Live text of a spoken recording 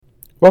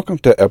Welcome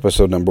to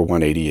episode number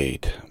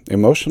 188,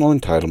 Emotional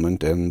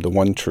Entitlement and the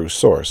One True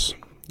Source.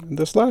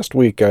 This last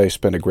week I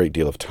spent a great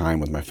deal of time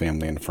with my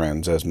family and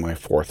friends as my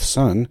fourth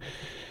son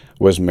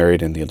was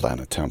married in the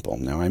Atlanta temple.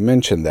 Now I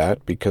mention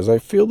that because I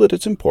feel that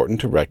it's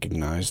important to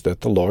recognize that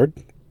the Lord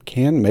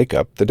can make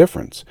up the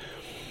difference.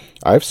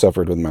 I've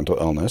suffered with mental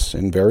illness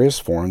in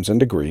various forms and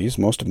degrees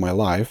most of my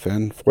life,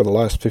 and for the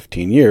last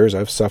 15 years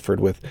I've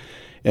suffered with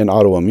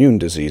autoimmune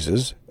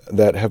diseases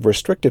that have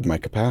restricted my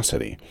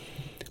capacity.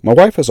 My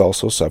wife has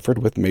also suffered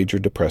with major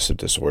depressive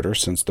disorder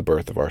since the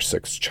birth of our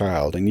sixth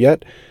child, and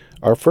yet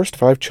our first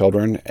 5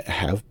 children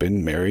have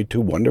been married to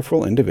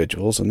wonderful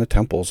individuals in the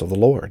temples of the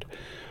Lord.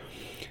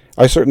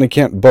 I certainly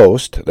can't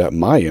boast that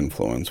my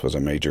influence was a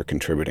major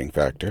contributing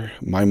factor.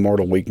 My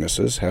mortal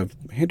weaknesses have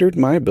hindered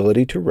my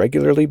ability to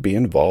regularly be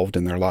involved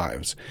in their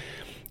lives,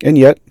 and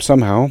yet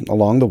somehow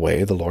along the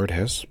way the Lord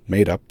has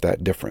made up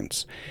that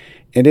difference,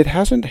 and it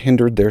hasn't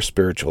hindered their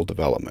spiritual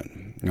development.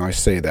 Now, I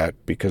say that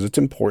because it's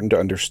important to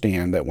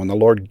understand that when the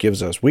Lord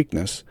gives us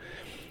weakness,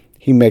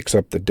 He makes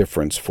up the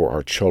difference for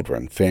our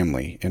children,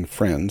 family, and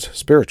friends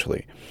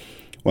spiritually.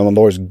 When the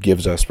Lord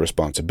gives us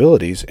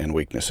responsibilities and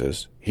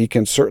weaknesses, He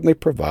can certainly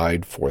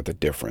provide for the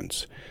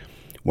difference.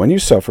 When you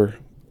suffer,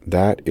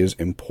 that is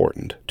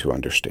important to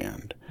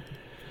understand.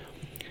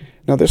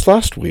 Now, this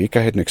last week,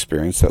 I had an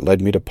experience that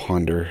led me to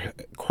ponder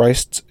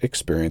Christ's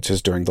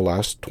experiences during the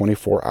last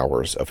 24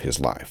 hours of His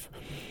life.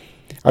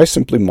 I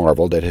simply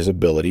marveled at His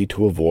ability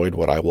to avoid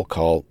what I will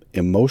call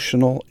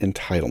emotional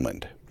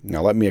entitlement.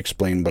 Now, let me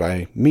explain what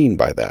I mean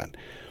by that.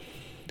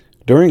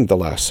 During the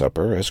Last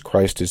Supper, as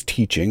Christ is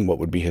teaching what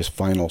would be His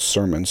final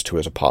sermons to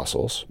His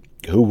apostles,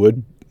 who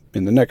would,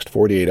 in the next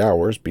 48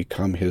 hours,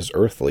 become His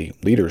earthly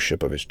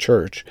leadership of His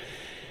church,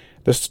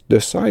 the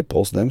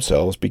disciples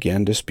themselves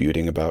began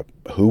disputing about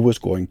who was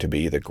going to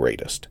be the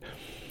greatest.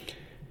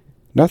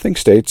 Nothing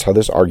states how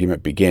this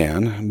argument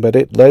began, but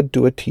it led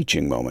to a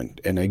teaching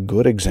moment and a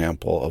good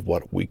example of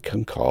what we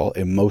can call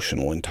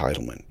emotional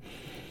entitlement.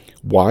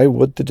 Why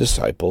would the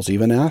disciples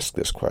even ask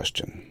this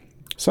question?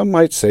 Some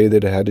might say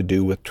that it had to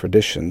do with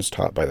traditions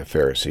taught by the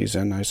Pharisees,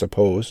 and I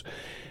suppose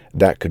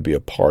that could be a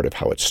part of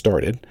how it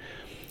started.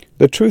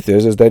 The truth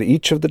is that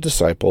each of the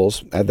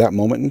disciples at that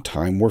moment in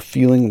time were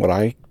feeling what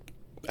I,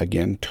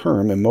 again,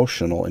 term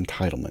emotional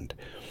entitlement.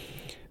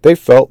 They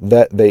felt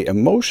that they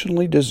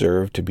emotionally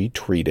deserved to be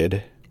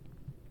treated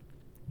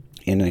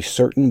in a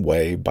certain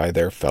way by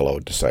their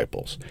fellow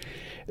disciples.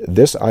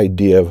 This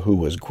idea of who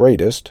was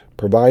greatest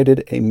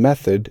provided a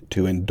method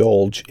to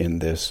indulge in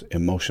this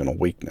emotional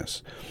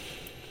weakness.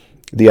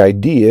 The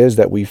idea is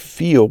that we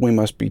feel we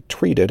must be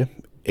treated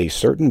a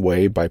certain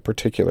way by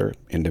particular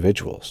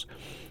individuals.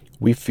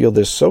 We feel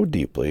this so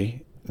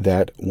deeply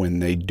that when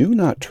they do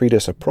not treat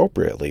us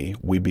appropriately,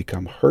 we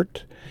become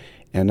hurt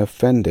and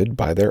offended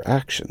by their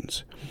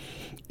actions.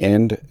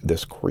 And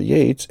this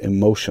creates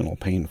emotional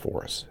pain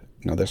for us.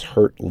 Now, this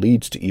hurt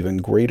leads to even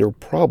greater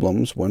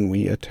problems when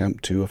we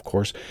attempt to, of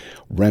course,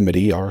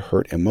 remedy our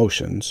hurt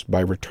emotions by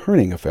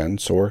returning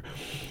offense or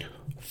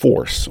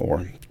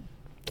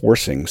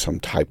forcing some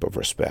type of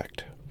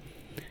respect.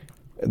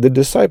 The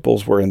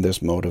disciples were in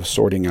this mode of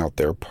sorting out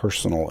their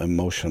personal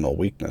emotional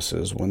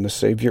weaknesses when the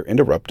Savior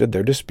interrupted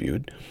their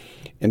dispute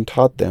and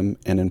taught them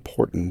an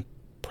important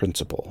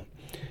principle.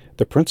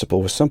 The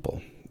principle was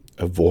simple: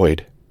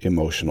 avoid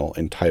emotional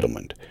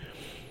entitlement.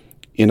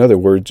 In other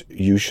words,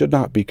 you should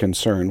not be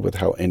concerned with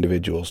how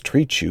individuals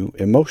treat you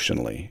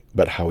emotionally,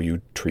 but how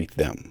you treat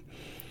them.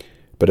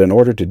 But in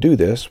order to do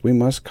this, we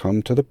must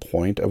come to the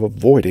point of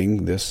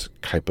avoiding this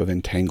type of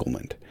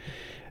entanglement.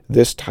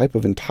 This type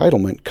of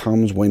entitlement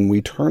comes when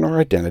we turn our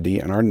identity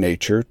and our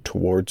nature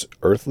towards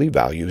earthly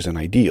values and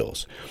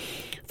ideals.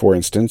 For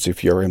instance,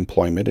 if your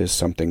employment is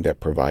something that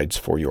provides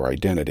for your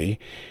identity,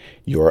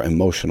 your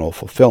emotional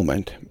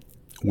fulfillment,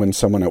 when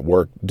someone at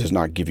work does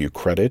not give you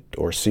credit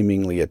or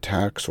seemingly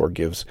attacks or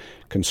gives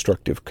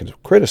constructive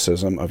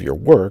criticism of your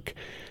work,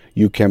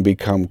 you can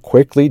become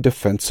quickly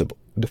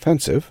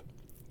defensive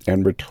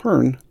and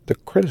return the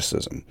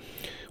criticism.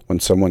 When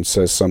someone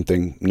says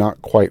something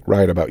not quite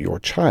right about your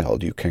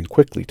child, you can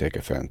quickly take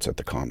offense at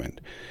the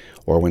comment.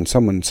 Or when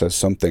someone says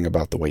something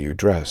about the way you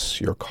dress,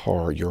 your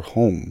car, your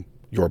home,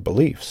 your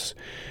beliefs,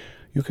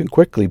 you can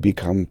quickly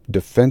become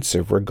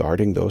defensive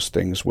regarding those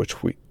things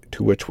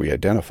to which we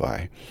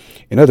identify.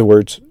 In other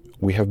words,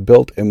 we have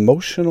built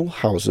emotional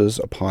houses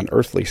upon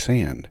earthly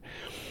sand.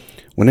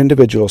 When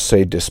individuals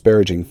say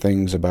disparaging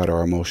things about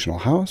our emotional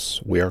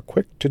house, we are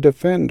quick to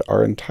defend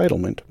our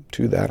entitlement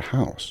to that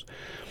house.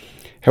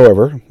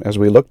 However, as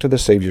we look to the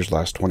Savior's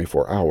last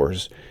 24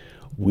 hours,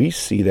 we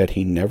see that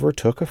He never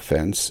took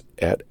offense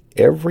at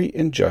every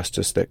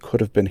injustice that could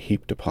have been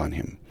heaped upon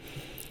Him.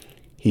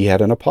 He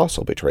had an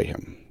apostle betray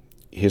Him.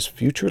 His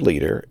future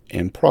leader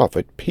and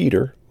prophet,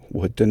 Peter,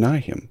 would deny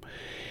Him.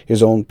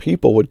 His own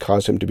people would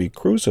cause Him to be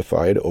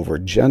crucified over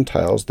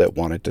Gentiles that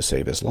wanted to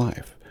save His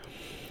life.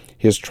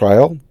 His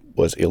trial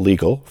was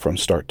illegal from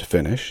start to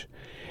finish.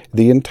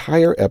 The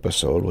entire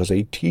episode was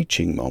a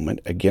teaching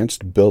moment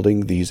against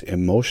building these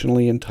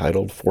emotionally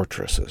entitled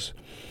fortresses.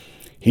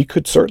 He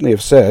could certainly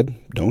have said,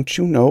 Don't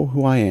you know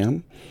who I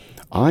am?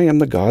 I am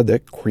the God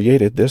that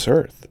created this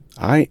earth.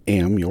 I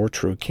am your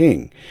true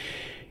king.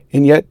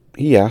 And yet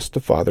he asked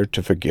the Father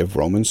to forgive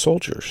Roman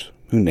soldiers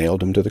who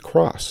nailed him to the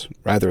cross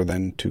rather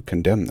than to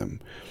condemn them.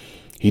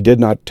 He did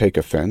not take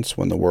offense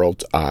in the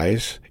world's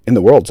eyes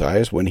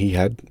when he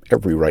had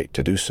every right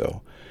to do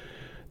so.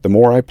 The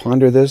more I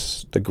ponder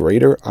this, the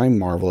greater I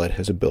marvel at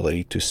his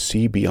ability to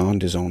see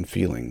beyond his own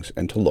feelings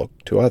and to look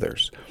to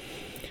others.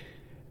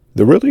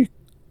 The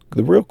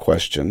real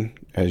question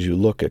as you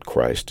look at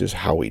Christ is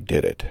how he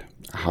did it.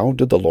 How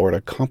did the Lord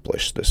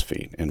accomplish this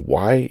feat, and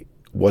why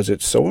was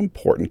it so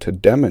important to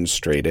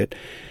demonstrate it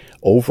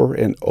over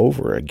and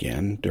over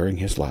again during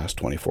his last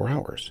 24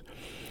 hours?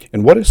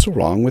 And what is so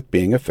wrong with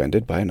being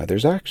offended by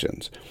another's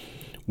actions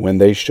when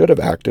they should have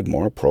acted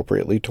more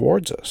appropriately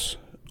towards us?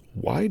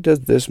 Why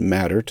does this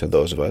matter to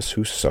those of us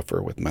who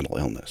suffer with mental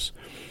illness?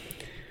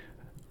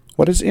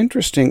 What is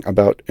interesting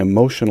about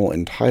emotional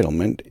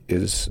entitlement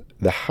is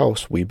the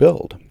house we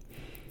build.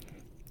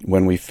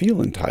 When we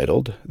feel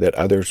entitled that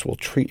others will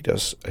treat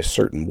us a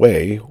certain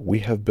way, we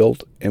have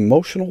built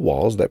emotional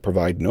walls that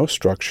provide no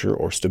structure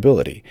or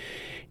stability,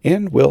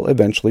 and will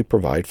eventually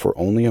provide for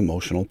only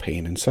emotional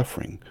pain and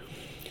suffering.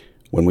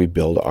 When we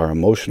build our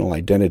emotional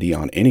identity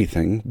on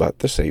anything but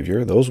the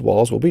Savior, those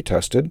walls will be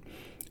tested,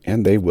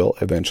 and they will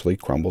eventually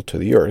crumble to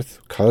the earth,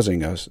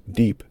 causing us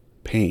deep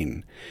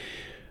pain.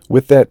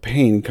 With that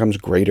pain comes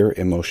greater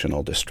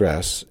emotional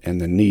distress and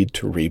the need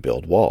to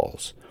rebuild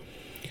walls.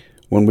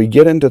 When we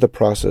get into the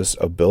process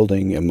of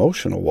building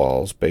emotional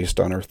walls based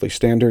on earthly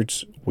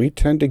standards, we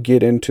tend to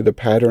get into the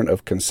pattern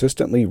of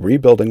consistently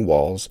rebuilding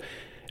walls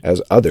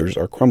as others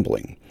are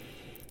crumbling.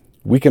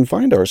 We can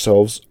find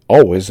ourselves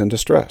always in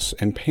distress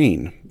and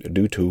pain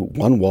due to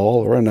one wall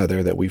or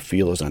another that we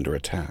feel is under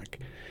attack.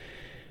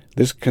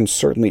 This can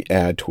certainly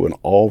add to an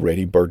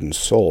already burdened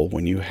soul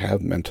when you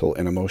have mental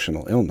and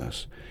emotional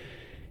illness.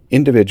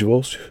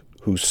 Individuals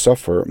who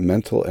suffer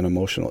mental and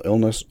emotional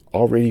illness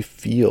already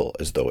feel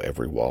as though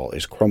every wall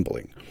is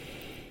crumbling.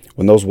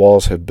 When those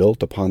walls have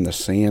built upon the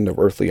sand of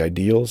earthly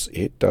ideals,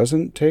 it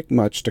doesn't take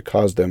much to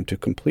cause them to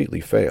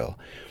completely fail.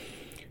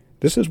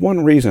 This is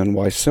one reason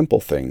why simple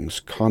things,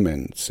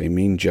 comments, a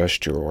mean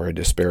gesture, or a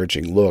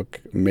disparaging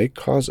look may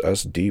cause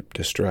us deep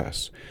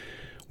distress.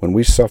 When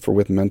we suffer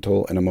with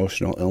mental and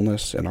emotional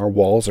illness and our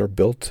walls are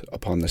built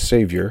upon the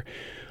Savior,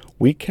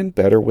 we can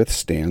better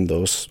withstand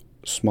those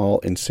small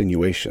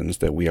insinuations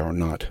that we are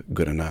not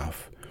good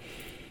enough.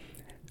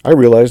 I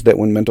realize that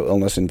when mental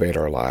illness invades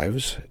our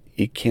lives,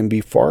 it can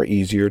be far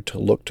easier to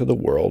look to the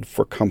world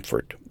for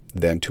comfort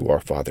than to our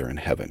Father in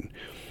heaven.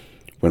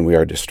 When we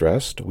are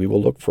distressed, we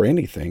will look for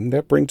anything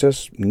that brings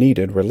us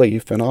needed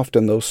relief, and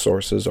often those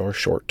sources are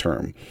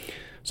short-term,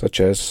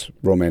 such as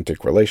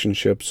romantic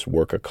relationships,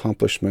 work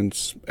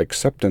accomplishments,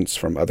 acceptance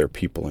from other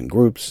people and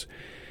groups,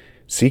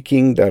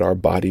 seeking that our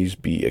bodies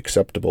be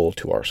acceptable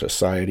to our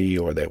society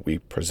or that we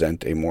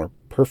present a more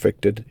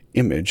perfected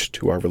image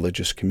to our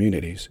religious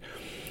communities.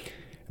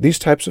 These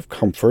types of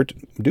comfort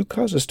do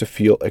cause us to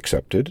feel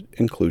accepted,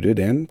 included,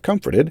 and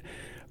comforted,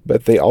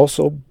 but they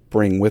also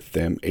bring with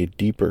them a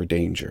deeper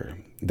danger.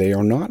 They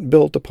are not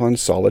built upon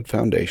solid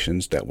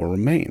foundations that will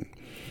remain.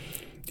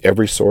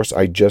 Every source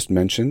I just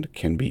mentioned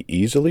can be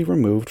easily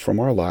removed from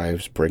our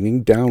lives,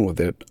 bringing down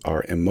with it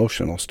our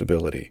emotional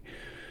stability.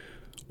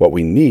 What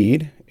we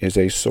need is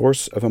a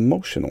source of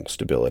emotional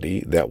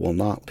stability that will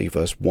not leave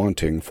us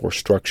wanting for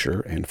structure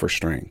and for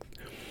strength.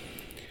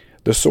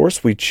 The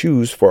source we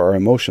choose for our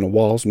emotional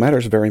walls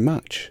matters very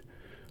much.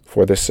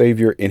 For the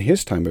Savior in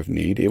his time of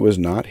need, it was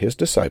not his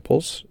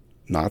disciples,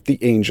 not the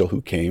angel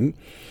who came,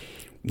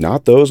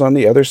 not those on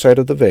the other side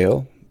of the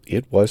veil.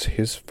 It was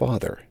his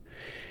Father.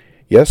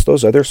 Yes,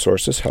 those other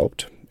sources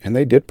helped, and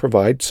they did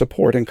provide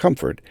support and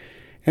comfort,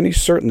 and he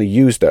certainly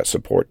used that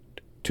support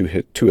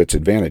to its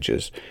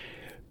advantages.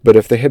 But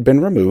if they had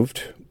been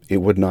removed, it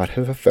would not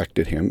have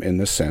affected him in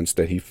the sense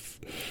that he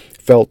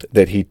felt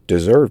that he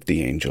deserved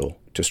the angel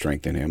to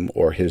strengthen him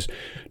or his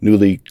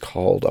newly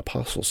called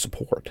apostle's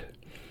support.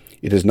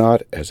 It is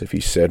not as if he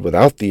said,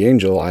 without the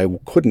angel, I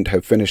couldn't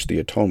have finished the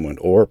atonement,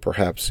 or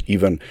perhaps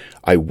even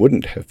I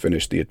wouldn't have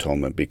finished the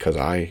atonement because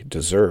I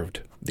deserved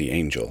the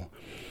angel.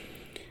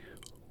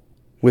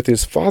 With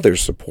his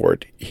Father's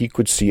support, he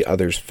could see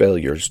others'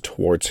 failures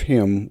towards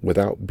him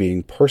without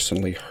being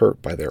personally hurt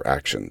by their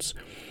actions.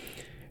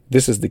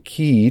 This is the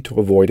key to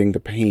avoiding the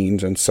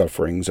pains and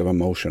sufferings of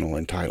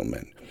emotional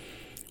entitlement.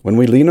 When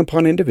we lean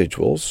upon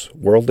individuals,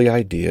 worldly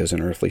ideas,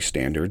 and earthly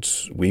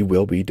standards, we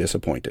will be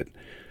disappointed.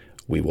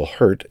 We will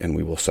hurt and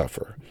we will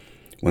suffer.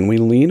 When we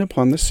lean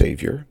upon the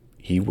Savior,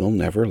 he will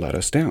never let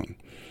us down.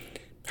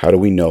 How do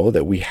we know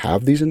that we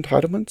have these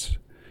entitlements?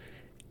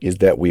 Is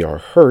that we are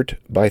hurt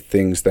by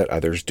things that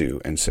others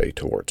do and say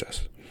towards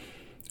us.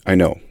 I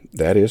know,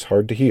 that is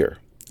hard to hear.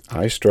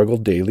 I struggle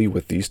daily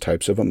with these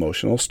types of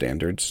emotional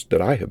standards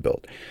that I have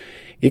built.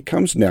 It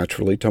comes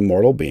naturally to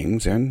mortal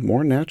beings and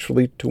more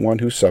naturally to one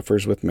who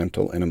suffers with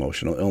mental and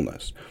emotional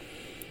illness.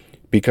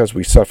 Because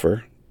we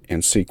suffer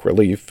and seek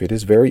relief, it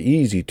is very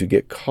easy to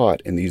get caught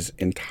in these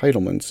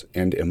entitlements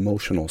and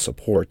emotional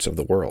supports of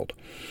the world.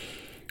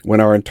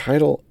 When our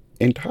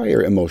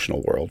entire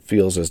emotional world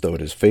feels as though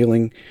it is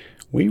failing,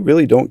 we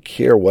really don't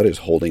care what is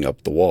holding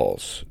up the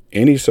walls.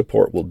 Any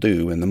support will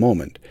do in the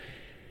moment.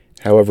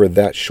 However,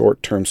 that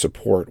short-term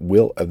support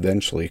will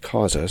eventually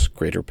cause us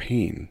greater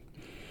pain.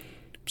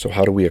 So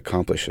how do we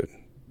accomplish it?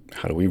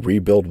 How do we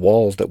rebuild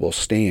walls that will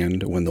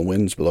stand when the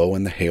winds blow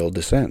and the hail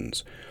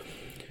descends?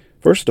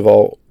 First of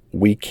all,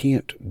 we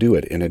can't do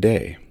it in a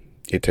day.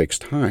 It takes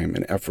time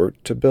and effort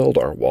to build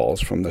our walls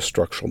from the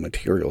structural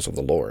materials of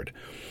the Lord.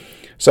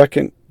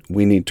 Second,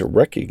 we need to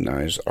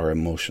recognize our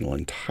emotional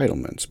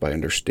entitlements by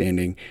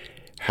understanding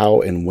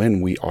how and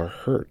when we are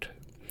hurt.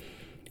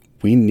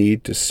 We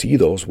need to see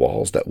those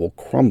walls that will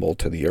crumble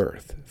to the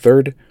earth.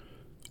 Third,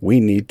 we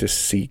need to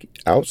seek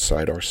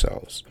outside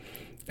ourselves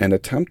and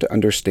attempt to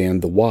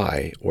understand the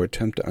why, or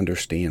attempt to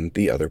understand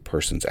the other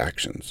person's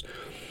actions.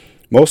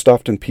 Most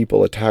often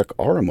people attack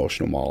our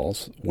emotional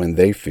walls when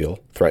they feel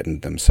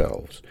threatened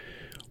themselves.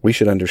 We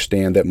should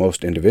understand that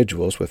most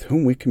individuals with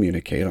whom we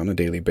communicate on a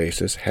daily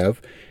basis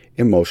have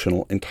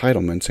emotional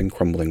entitlements and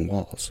crumbling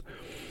walls.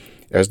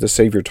 As the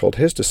Savior told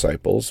his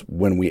disciples,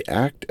 when we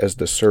act as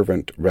the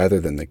servant rather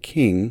than the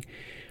king,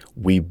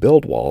 we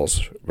build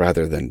walls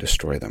rather than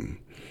destroy them.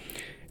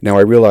 Now,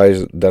 I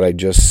realize that I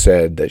just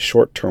said that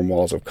short-term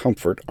walls of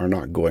comfort are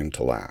not going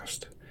to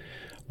last.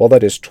 While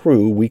that is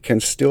true, we can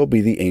still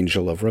be the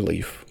angel of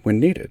relief when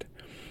needed.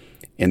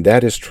 And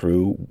that is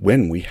true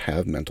when we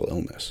have mental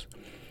illness.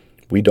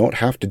 We don't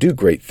have to do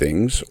great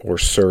things or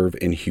serve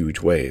in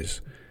huge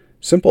ways.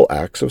 Simple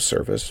acts of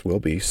service will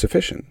be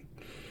sufficient.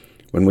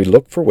 When we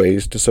look for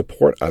ways to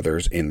support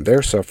others in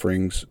their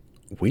sufferings,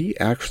 we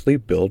actually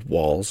build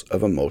walls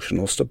of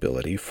emotional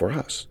stability for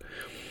us.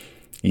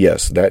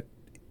 Yes, that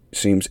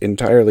seems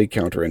entirely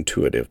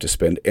counterintuitive to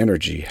spend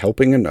energy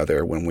helping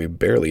another when we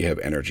barely have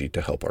energy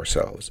to help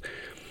ourselves.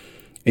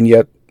 And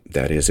yet,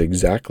 that is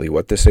exactly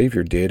what the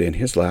Savior did in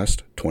his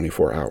last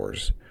 24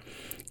 hours.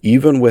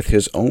 Even with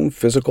his own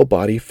physical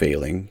body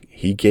failing,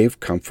 he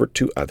gave comfort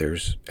to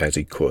others as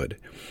he could.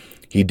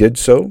 He did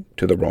so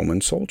to the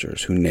Roman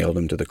soldiers who nailed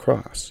him to the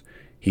cross.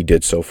 He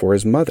did so for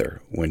his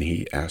mother when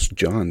he asked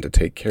John to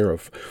take care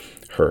of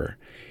her.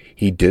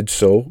 He did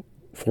so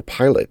for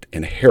Pilate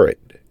and Herod,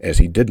 as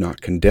he did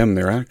not condemn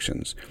their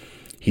actions.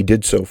 He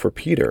did so for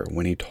Peter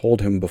when he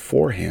told him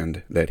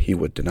beforehand that he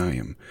would deny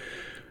him.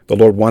 The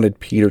Lord wanted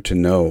Peter to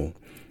know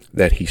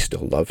that he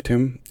still loved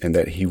him and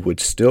that he would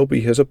still be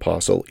his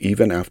apostle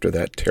even after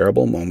that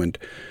terrible moment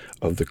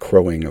of the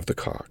crowing of the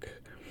cock.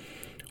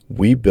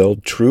 We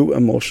build true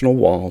emotional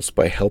walls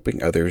by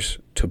helping others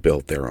to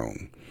build their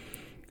own.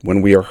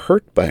 When we are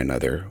hurt by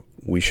another,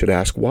 we should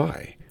ask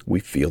why we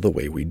feel the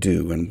way we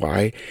do and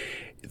why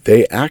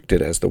they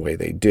acted as the way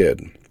they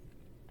did.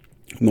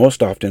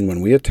 Most often, when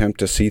we attempt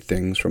to see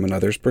things from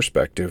another's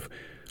perspective,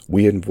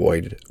 we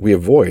avoid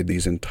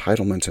these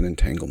entitlements and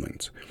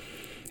entanglements,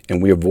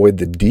 and we avoid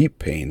the deep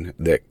pain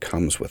that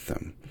comes with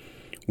them.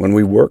 When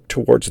we work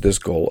towards this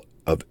goal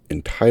of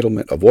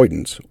entitlement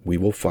avoidance, we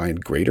will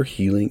find greater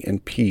healing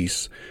and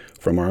peace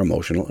from our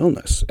emotional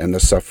illness and the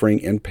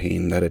suffering and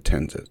pain that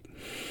attends it.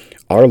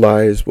 Our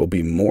lives will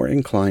be more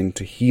inclined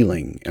to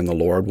healing, and the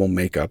Lord will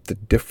make up the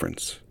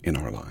difference in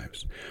our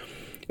lives.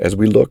 As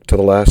we look to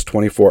the last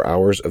 24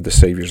 hours of the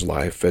Savior's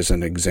life as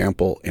an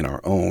example in our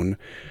own,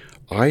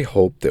 I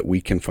hope that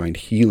we can find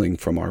healing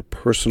from our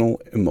personal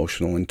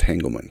emotional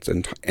entanglements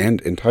and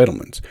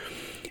entitlements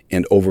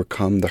and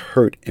overcome the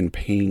hurt and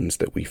pains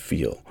that we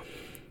feel.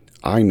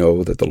 I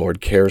know that the Lord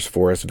cares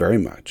for us very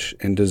much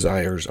and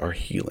desires our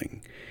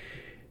healing.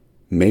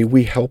 May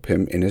we help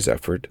him in his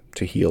effort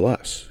to heal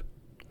us.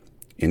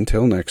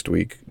 Until next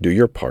week, do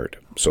your part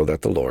so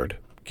that the Lord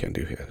can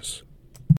do his.